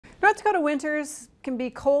North Dakota winters can be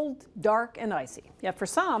cold, dark, and icy. Yet for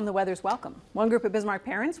some, the weather's welcome. One group of Bismarck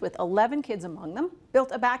parents, with 11 kids among them,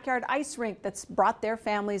 built a backyard ice rink that's brought their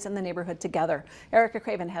families and the neighborhood together. Erica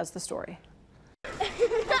Craven has the story.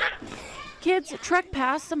 Kids trek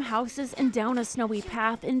past some houses and down a snowy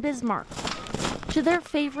path in Bismarck to their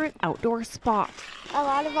favorite outdoor spot. A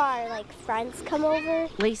lot of our friends come over.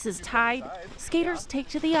 Laces tied, skaters take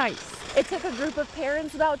to the ice. It took a group of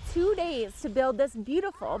parents about 2 days to build this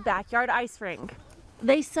beautiful backyard ice rink.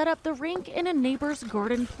 They set up the rink in a neighbor's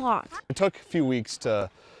garden plot. It took a few weeks to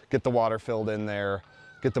get the water filled in there,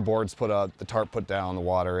 get the boards put up, the tarp put down, the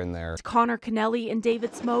water in there. Connor Kennelly and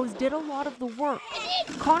David Smoes did a lot of the work.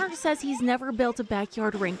 Connor says he's never built a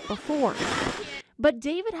backyard rink before. But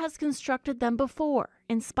David has constructed them before,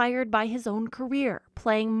 inspired by his own career,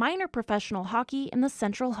 playing minor professional hockey in the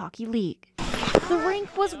Central Hockey League. The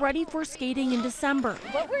rink was ready for skating in December.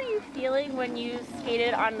 What were you feeling when you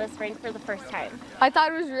skated on this rink for the first time? I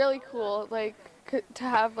thought it was really cool, to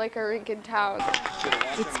have a rink in town.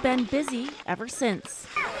 It's been busy ever since.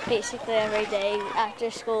 Basically every day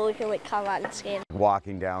after school we can come out and skate.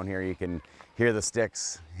 Walking down here you can hear the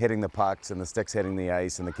sticks hitting the pucks and the sticks hitting the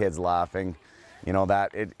ice and the kids laughing. You know,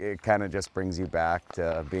 it kind of just brings you back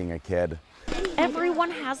to being a kid. Everyone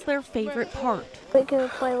has their favorite part. We can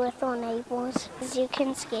play with our neighbors. You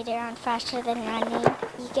can skate around faster than running.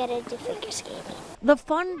 You get to do figure skating. The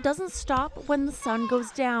fun doesn't stop when the sun goes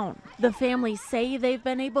down. The families say they've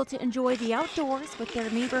been able to enjoy the outdoors with their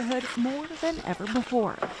neighborhood more than ever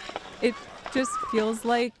before. It just feels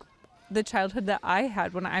like the childhood that I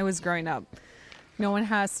had when I was growing up. No one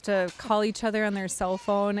has to call each other on their cell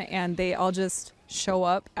phone and they all just show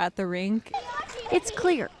up at the rink. It's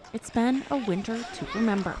clear it's been a winter to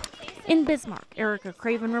remember. In Bismarck, Erica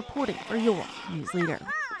Craven reporting for your News Leader.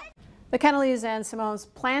 The Kennellys and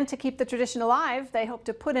Simones plan to keep the tradition alive. They hope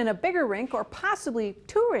to put in a bigger rink or possibly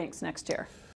 2 rinks next year.